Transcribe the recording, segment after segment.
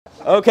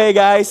Okay,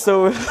 guys,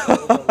 so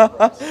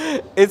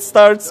it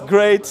starts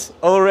great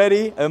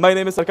already. My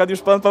name is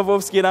Arkadiusz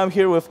Pawłowski, and I'm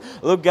here with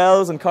Luke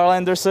Gallows and Karl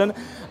Anderson.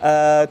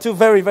 Two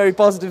very, very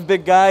positive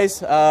big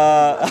guys.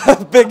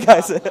 Big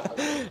guys.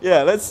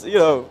 Yeah, let's,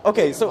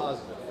 okay, so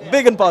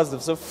big and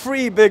positive. So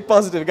three big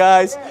positive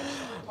guys.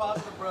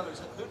 Positive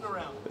brothers hooting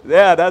around.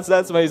 Yeah,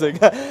 that's amazing,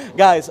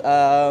 guys.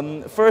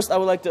 First, I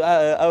would like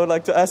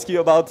to ask you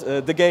about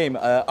the game.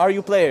 Are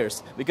you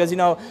players? Because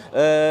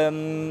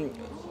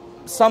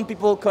some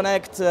people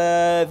connect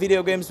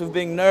video games with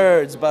being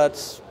nerds,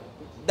 but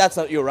that's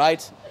not you,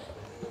 right?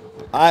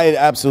 I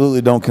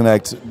absolutely don't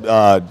connect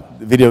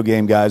video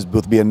game guys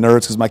with being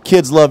nerds because my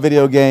kids love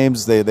video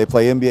games. They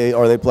play NBA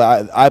or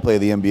I play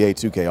the NBA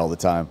 2K all the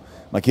time.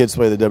 My kids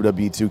play the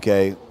WWE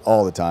 2K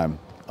all the time.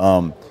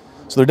 So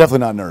they're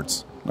definitely not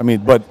nerds. I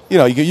mean, but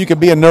you can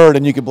be a nerd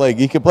and you can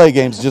play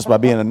games just by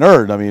being a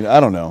nerd. I mean, I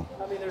don't know.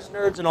 I mean, there's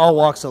nerds in all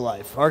walks of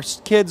life. Our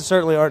kids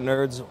certainly aren't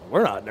nerds.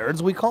 We're not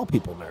nerds. We call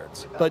people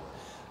nerds. But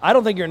I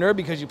don't think you're a nerd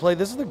because you play.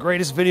 This is the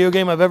greatest video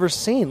game I've ever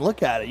seen.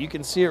 Look at it. You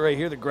can see it right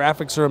here. The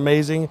graphics are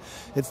amazing.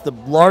 It's the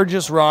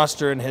largest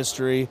roster in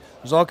history.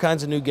 There's all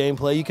kinds of new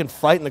gameplay. You can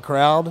fight in the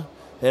crowd,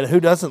 and who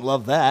doesn't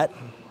love that?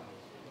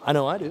 I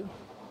know I do.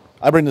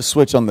 I bring the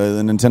Switch on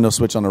the Nintendo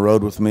Switch on the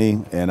road with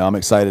me, and I'm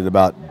excited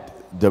about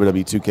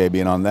WWE 2K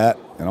being on that,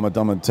 and I'm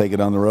gonna take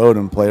it on the road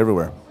and play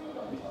everywhere.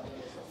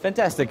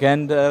 Fantastic.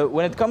 And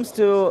when it comes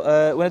to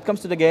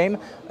the game,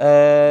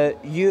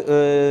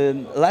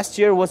 last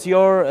year was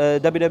your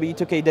WWE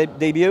 2K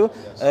debut.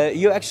 Yes.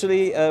 You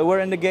actually were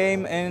in the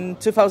game in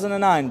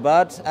 2009,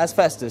 but as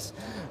Festus.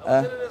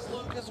 I did it as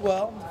Luke as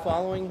well,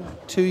 following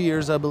 2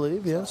 years, I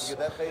believe. Yes.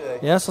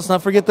 Yes. Let's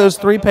not forget those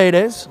 3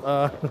 paydays.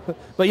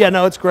 But yeah,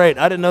 no, it's great.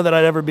 I didn't know that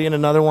I'd ever be in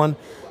another one,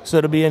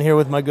 so to be in here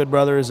with my good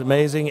brother is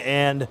amazing,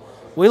 and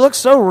we look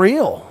so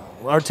real.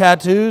 Our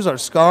tattoos, our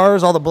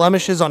scars, all the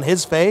blemishes on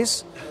his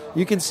face.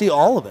 You can see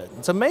all of it.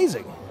 It's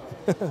amazing.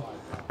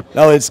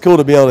 No, it's cool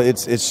to be able to.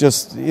 It's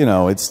just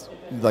it's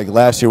like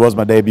last year was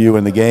my debut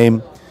in the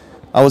game.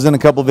 I was in a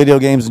couple video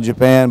games in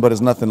Japan, but it's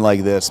nothing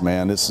like this,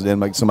 man.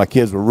 So my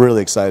kids were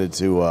really excited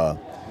to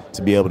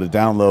be able to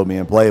download me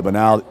and play. But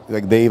now,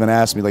 like they even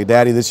asked me, like,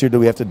 Daddy, this year do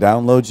we have to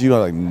download you?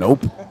 I'm like,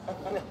 nope.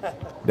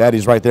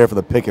 Daddy's right there for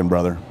the picking,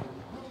 brother.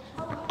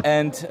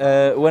 And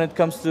when it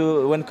comes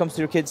to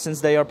your kids,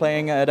 since they are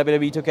playing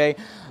WWE 2K,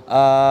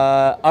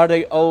 are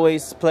they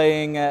always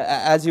playing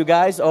as you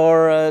guys,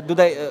 or do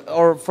they?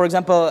 Or for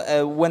example,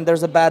 when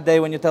there's a bad day,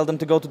 when you tell them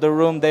to go to the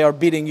room, they are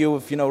beating you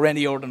with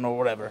Randy Orton or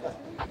whatever.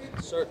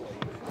 Certainly.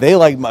 They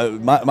like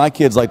my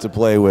kids like to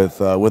play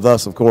with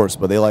us, of course,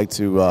 but they like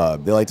to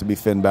be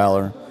Finn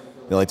Balor,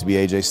 they like to be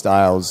AJ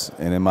Styles,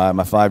 and then my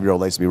 5-year-old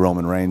likes to be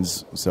Roman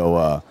Reigns.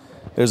 So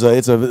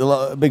it's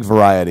a big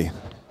variety.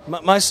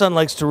 My son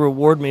likes to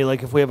reward me,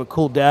 like if we have a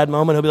cool dad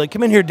moment, he'll be like,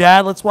 "Come in here,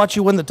 Dad, let's watch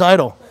you win the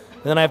title."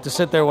 And then I have to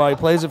sit there while he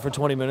plays it for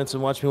 20 minutes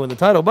and watch me win the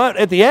title. But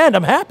at the end,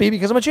 I'm happy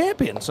because I'm a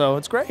champion, so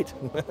it's great.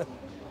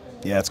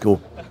 Yeah, it's cool.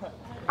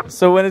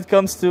 So when it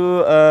comes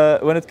to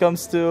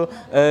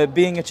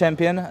being a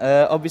champion,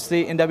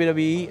 obviously in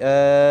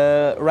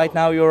WWE, right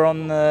now you're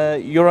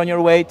on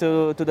your way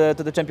to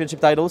the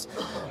championship titles.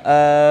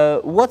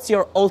 What's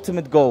your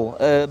ultimate goal,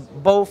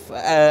 both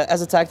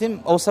as a tag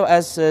team, also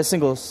as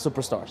singles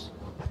superstars?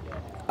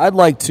 I'd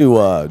like to.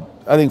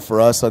 I think for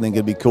us, I think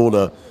it'd be cool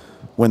to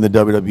win the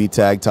WWE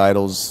tag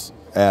titles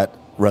at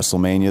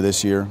WrestleMania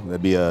this year.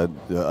 That'd be a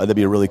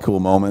really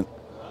cool moment.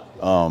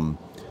 And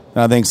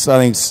I think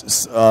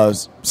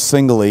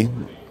singly,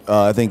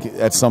 I think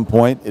at some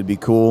point it'd be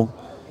cool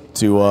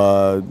to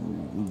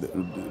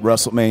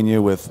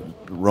WrestleMania with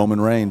Roman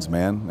Reigns.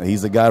 Man,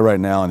 he's the guy right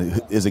now,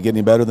 and is it getting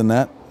any better than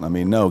that? I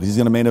mean, no, because he's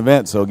going to main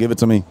event. So give it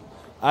to me.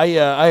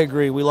 I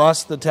agree. We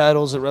lost the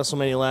titles at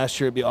WrestleMania last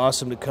year. It'd be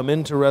awesome to come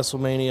into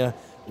WrestleMania,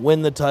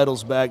 win the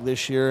titles back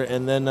this year,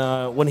 and then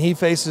when he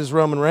faces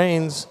Roman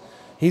Reigns,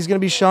 he's going to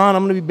be Sean.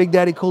 I'm going to be Big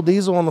Daddy Cool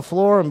Diesel on the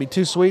floor and be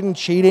too sweet and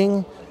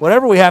cheating.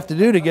 Whatever we have to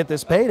do to get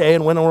this payday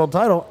and win a world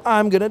title,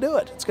 I'm going to do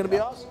it. It's going to be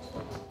awesome.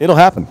 It'll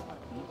happen.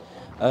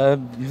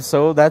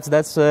 So that's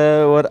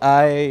what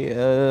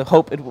I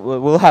hope it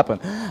will happen.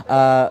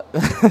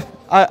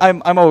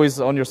 I'm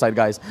always on your side,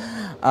 guys.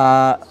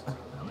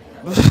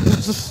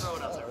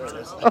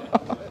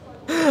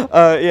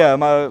 Yeah,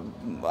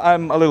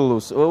 I'm a little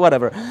loose.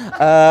 Whatever.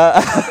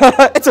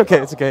 It's okay.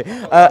 It's okay.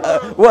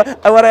 What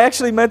I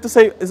actually meant to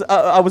say is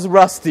I was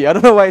rusty. I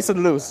don't know why I said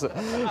loose.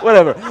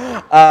 Whatever.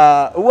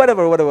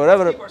 Whatever.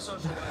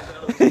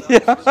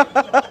 Yeah.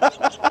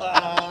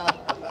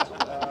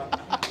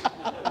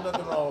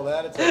 Nothing wrong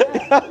with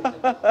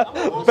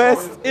that.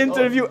 Best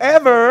interview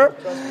ever.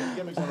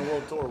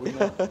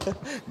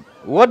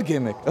 What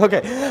gimmick?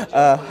 Okay.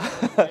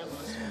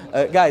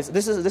 Guys,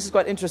 this is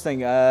quite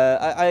interesting.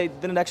 I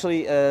didn't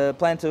actually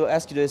plan to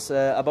ask you this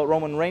about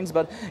Roman Reigns,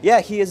 but yeah,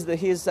 he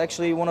is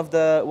actually one of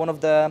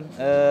the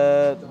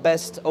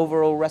best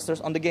overall wrestlers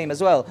on the game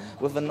as well,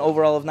 with an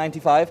overall of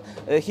 95.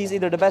 He's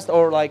either the best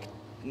or like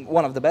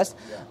one of the best.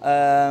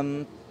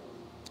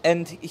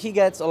 and he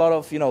gets a lot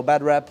of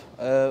bad rap.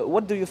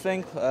 What do you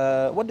think?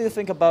 What do you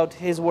think about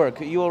his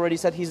work? You already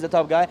said he's the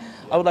top guy.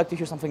 I would like to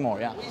hear something more.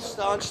 Yeah. We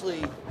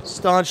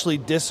staunchly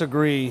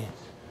disagree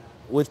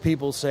with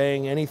people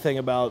saying anything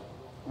about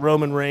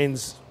Roman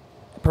Reigns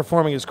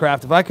performing his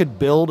craft. If I could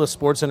build a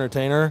sports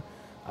entertainer,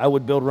 I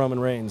would build Roman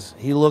Reigns.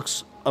 He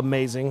looks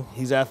amazing.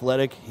 He's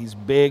athletic. He's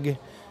big.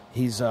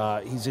 He's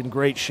in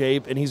great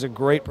shape, and he's a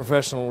great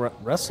professional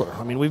wrestler.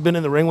 I mean, we've been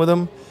in the ring with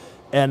him,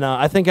 and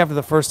I think after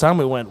the first time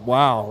we went,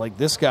 wow, like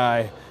this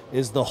guy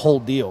is the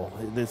whole deal.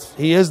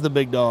 He is the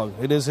big dog.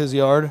 It is his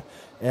yard,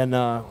 and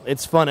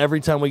it's fun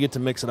every time we get to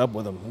mix it up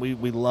with him.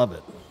 We love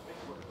it.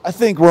 I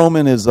think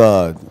Roman is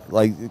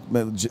like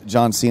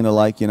John Cena,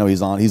 like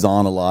he's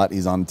on a lot.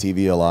 He's on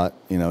TV a lot.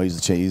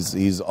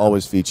 He's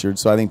always featured.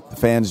 So I think the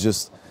fans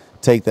just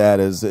take that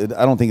as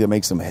I don't think it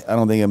makes them. I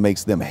don't think it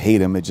makes them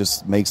hate him. It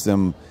just makes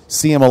them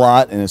see him a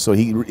lot, and so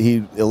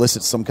he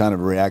elicits some kind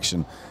of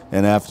reaction.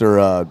 And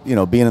after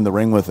being in the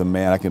ring with him,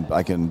 man,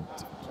 I can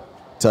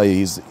tell you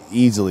he's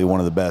easily one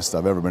of the best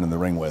I've ever been in the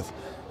ring with.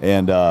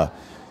 And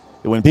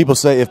if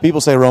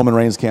people say Roman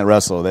Reigns can't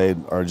wrestle, they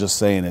are just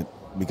saying it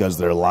because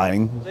they're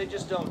lying. They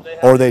just don't.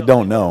 They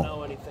don't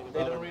know anything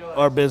about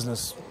our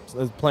business.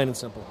 It's plain and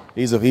simple.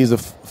 He's a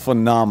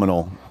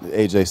phenomenal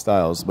AJ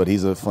Styles, but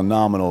he's a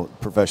phenomenal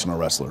professional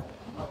wrestler.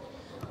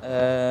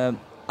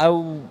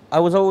 I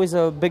was always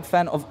a big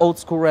fan of old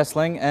school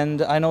wrestling,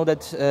 and I know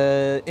that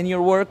in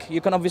your work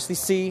you can obviously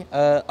see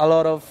a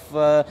lot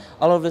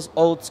of this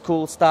old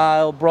school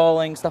style,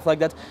 brawling, stuff like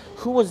that.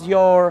 Who was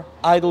your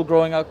idol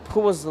growing up?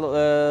 Who was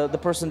the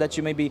person that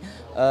you maybe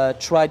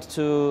tried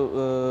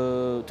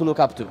to look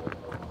up to?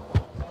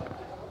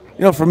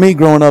 For me,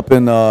 growing up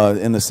in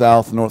the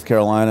South, North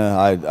Carolina,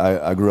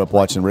 I grew up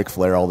watching Ric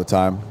Flair all the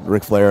time.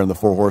 Ric Flair and the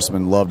Four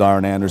Horsemen, loved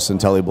Arn Anderson,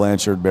 Tully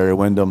Blanchard, Barry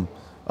Windham,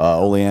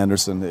 Ole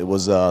Anderson. It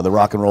was the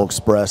Rock and Roll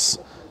Express.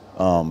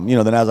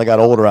 Then as I got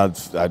older,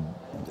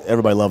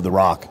 everybody loved The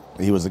Rock.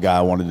 He was the guy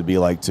I wanted to be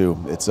like too.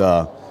 It's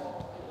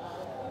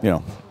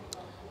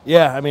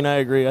Yeah, I mean, I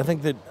agree. I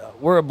think that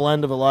we're a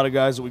blend of a lot of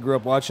guys that we grew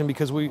up watching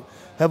because we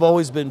have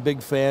always been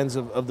big fans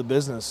of the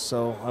business.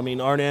 So, I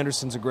mean, Arn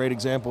Anderson's a great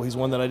example. He's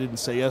one that I didn't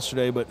say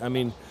yesterday, but, I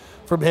mean,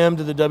 from him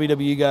to the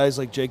WWE guys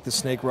like Jake the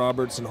Snake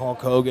Roberts and Hulk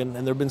Hogan,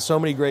 and there have been so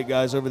many great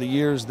guys over the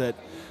years that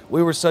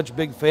we were such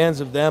big fans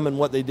of them and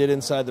what they did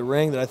inside the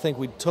ring that I think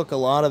we took a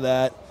lot of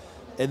that.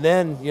 And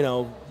then,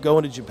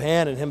 going to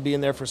Japan and him being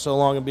there for so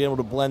long and being able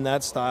to blend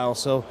that style.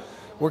 So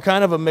we're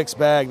kind of a mixed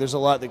bag. There's a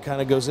lot that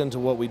kind of goes into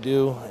what we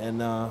do, and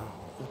we'll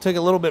take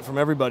a little bit from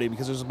everybody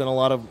because there's been a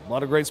lot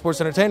of great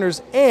sports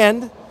entertainers,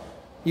 and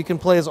you can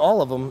play as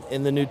all of them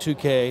in the new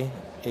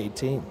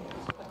 2K18.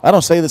 I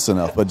don't say this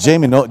enough, but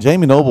Jamie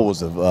Noble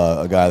was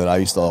a guy that I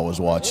used to always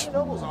watch. Jamie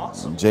Noble's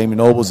awesome. Jamie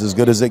Noble's as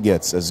good as it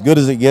gets,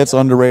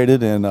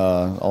 underrated and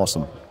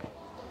awesome.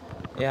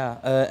 Yeah,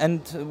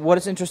 and what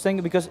is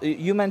interesting, because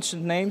you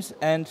mentioned names,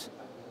 and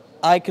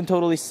I can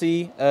totally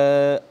see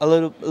a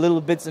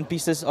little bits and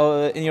pieces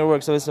in your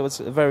work, so it's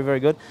very, very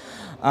good.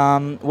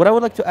 What I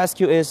would like to ask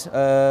you is,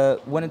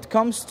 when it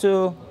comes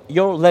to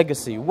your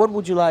legacy, what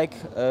would you like,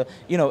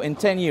 in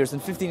 10 years,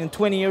 in 15, and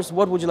 20 years,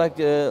 what would you like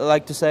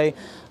to say?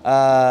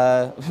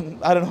 I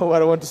don't know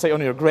what I want to say on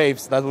your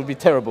graves. That would be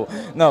terrible.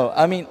 No,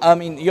 I mean,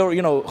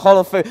 your Hall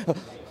of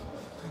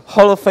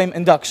Fame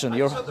induction. I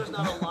hope there's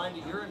not a line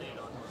to urinate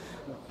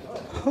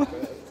on.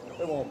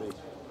 There won't be.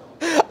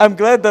 I'm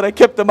glad that I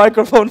kept the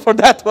microphone for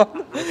that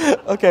one.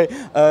 Okay,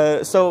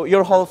 so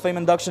your Hall of Fame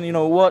induction,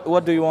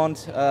 what do you want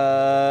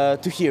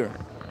to hear?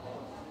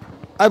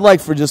 I'd like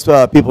for just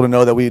people to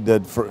know that we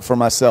did for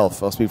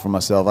myself. I'll speak for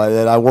myself.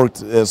 That I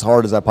worked as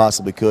hard as I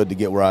possibly could to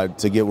get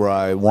where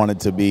I wanted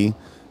to be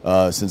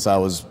since I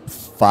was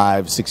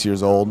 5, 6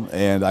 years old,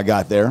 and I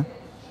got there,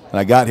 and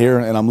I got here,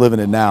 and I'm living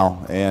it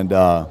now. And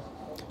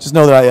just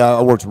know that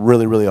I worked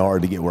really, really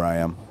hard to get where I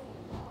am.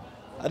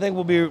 I think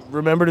we'll be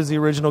remembered as the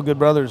original Good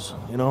Brothers.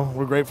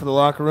 We're great for the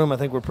locker room. I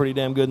think we're pretty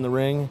damn good in the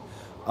ring.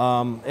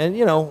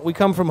 And, we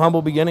come from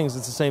humble beginnings.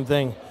 It's the same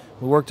thing.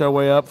 We worked our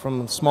way up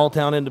from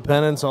small-town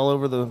independents all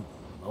over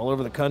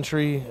the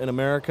country in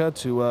America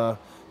to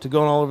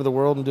going all over the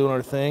world and doing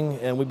our thing.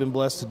 And we've been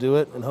blessed to do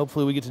it. And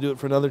hopefully we get to do it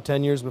for another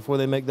 10 years before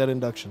they make that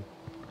induction.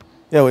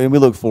 Yeah, and we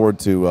look forward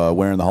to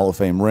wearing the Hall of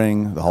Fame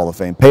ring, the Hall of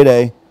Fame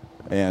payday,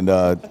 and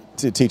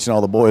to teaching all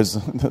the boys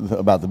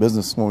about the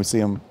business when we see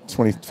them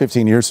 20,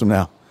 15 years from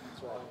now.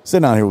 Sit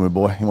down here with me,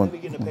 boy.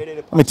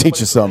 Let me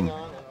teach you something.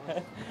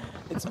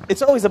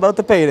 It's always about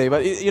the payday,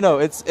 but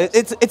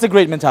it's a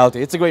great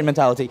mentality. It's a great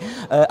mentality.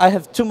 I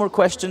have 2 more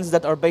questions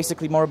that are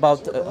basically more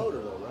about.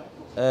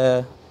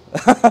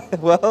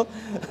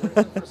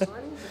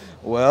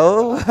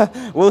 Well,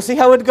 we'll see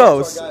how it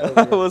goes.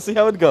 We'll see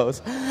how it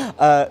goes.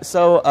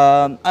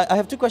 I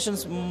have 2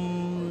 questions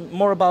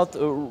more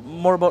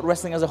about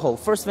wrestling as a whole.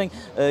 First thing,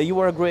 you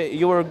were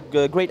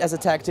great as a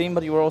tag team,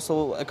 but you were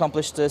also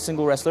accomplished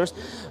single wrestlers.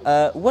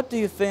 What do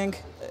you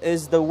think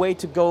is the way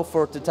to go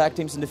for the tag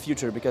teams in the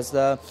future? Because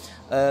there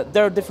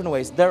are different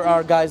ways. There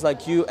are guys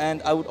like you,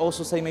 and I would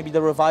also say maybe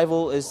the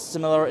Revival is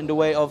similar in the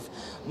way of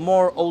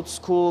more old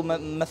school,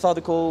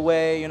 methodical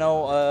way, you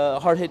know,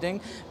 hard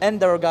hitting. And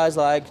there are guys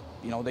like,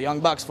 you know, the Young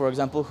Bucks, for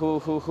example,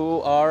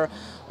 who are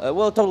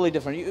well, totally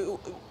different.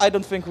 I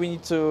don't think we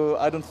need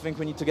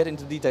to get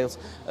into details.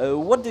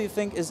 What do you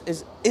think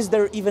is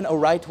there even a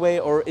right way,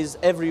 or is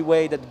every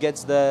way that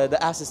gets the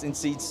asses in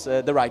seats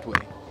the right way?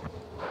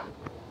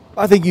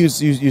 I think you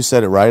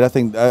said it right. I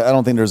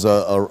don't think there's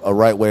a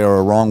right way or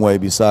a wrong way.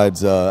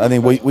 Besides, I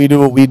think we do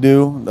what we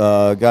do.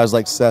 Guys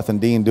like Seth and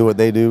Dean do what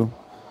they do.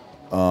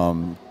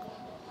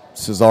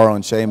 Cesaro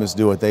and Sheamus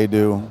do what they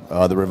do.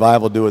 The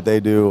Revival do what they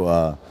do.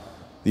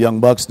 The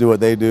Young Bucks do what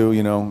they do.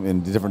 You know,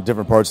 in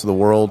different parts of the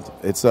world.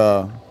 It's you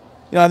know,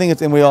 I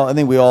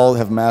think we all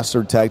have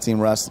mastered tag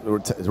team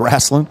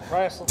wrestling.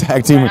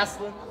 Tag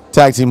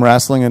team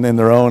wrestling in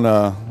their own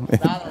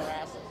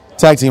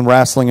tag team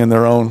wrestling in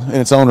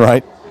its own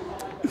right.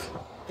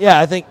 Yeah,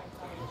 I think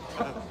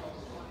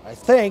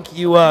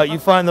you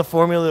find the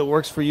formula that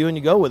works for you and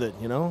you go with it.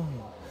 You know,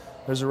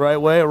 there's a right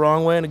way, a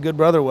wrong way, and a good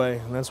brother way,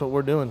 and that's what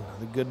we're doing,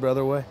 the good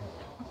brother way.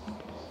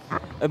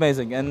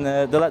 Amazing. And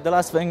the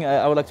last thing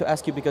I would like to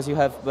ask you, because you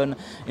have been,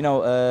 you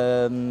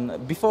know,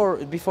 before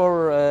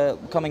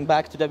coming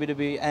back to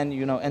WWE and,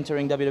 you know,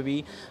 entering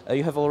WWE,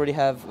 you have already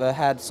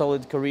had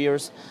solid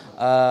careers.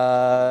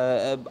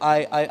 I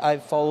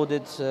followed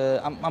it.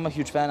 I'm a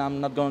huge fan. I'm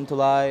not going to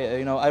lie.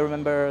 You know, I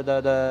remember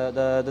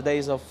the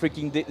days of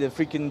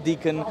freaking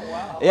Deacon.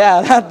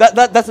 Yeah,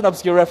 that's an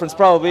obscure reference,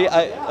 probably.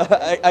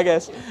 I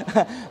guess.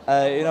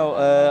 You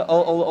know,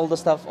 all the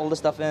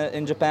stuff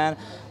in Japan,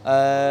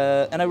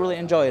 and I really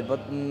enjoy it. But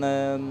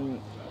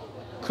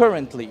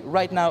currently,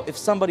 right now, if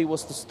somebody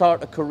was to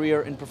start a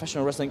career in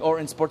professional wrestling or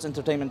in sports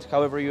entertainment,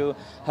 however you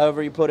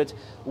put it,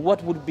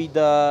 what would be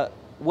the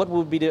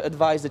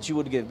advice that you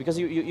would give? Because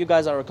you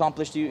guys are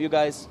accomplished, you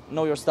guys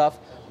know your stuff.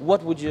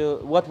 What would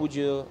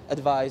you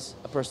advise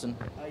a person?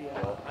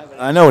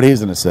 I know what he's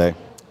going to say.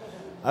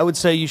 I would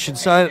say you should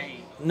sign.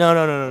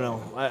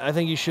 No. I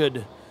think you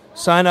should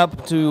sign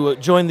up to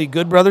join the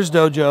Good Brothers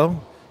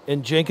Dojo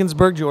in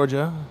Jenkinsburg,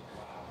 Georgia.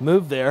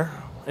 Move there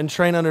and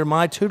train under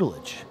my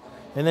tutelage,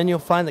 and then you'll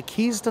find the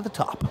keys to the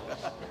top.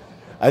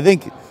 I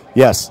think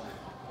yes.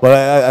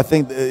 But I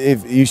think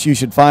if you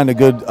should find a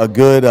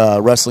good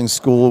wrestling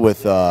school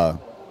with a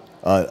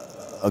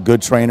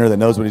good trainer that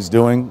knows what he's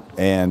doing,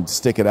 and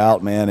stick it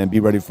out, man, and be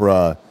ready for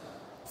a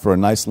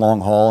nice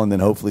long haul, and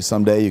then hopefully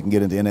someday you can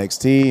get into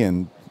NXT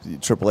and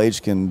Triple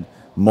H can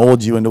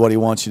mold you into what he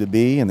wants you to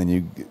be, and then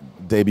you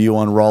debut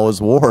on Raw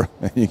as War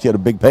and you get a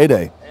big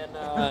payday.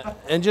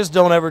 And just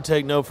don't ever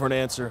take no for an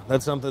answer.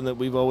 That's something that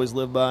we've always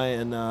lived by,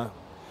 and don't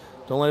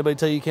let anybody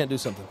tell you can't do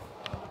something.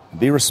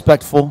 Be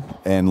respectful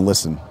and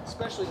listen.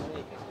 Especially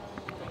me.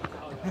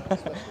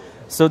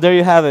 So there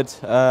you have it.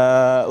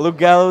 Luke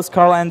Gallows,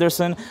 Karl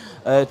Anderson,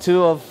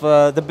 two of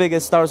the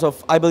biggest stars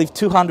of, I believe,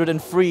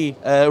 203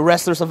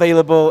 wrestlers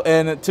available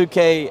in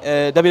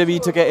 2K, WWE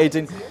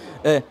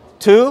 2K18.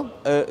 Two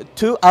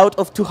out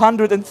of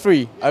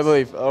 203, I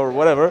believe, or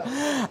whatever.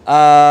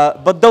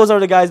 But those are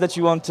the guys that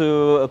you want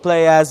to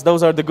play as.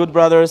 Those are the Good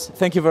Brothers.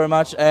 Thank you very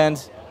much,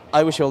 and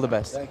I wish you all the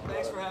best.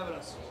 Thanks for having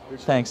us.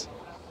 Thanks.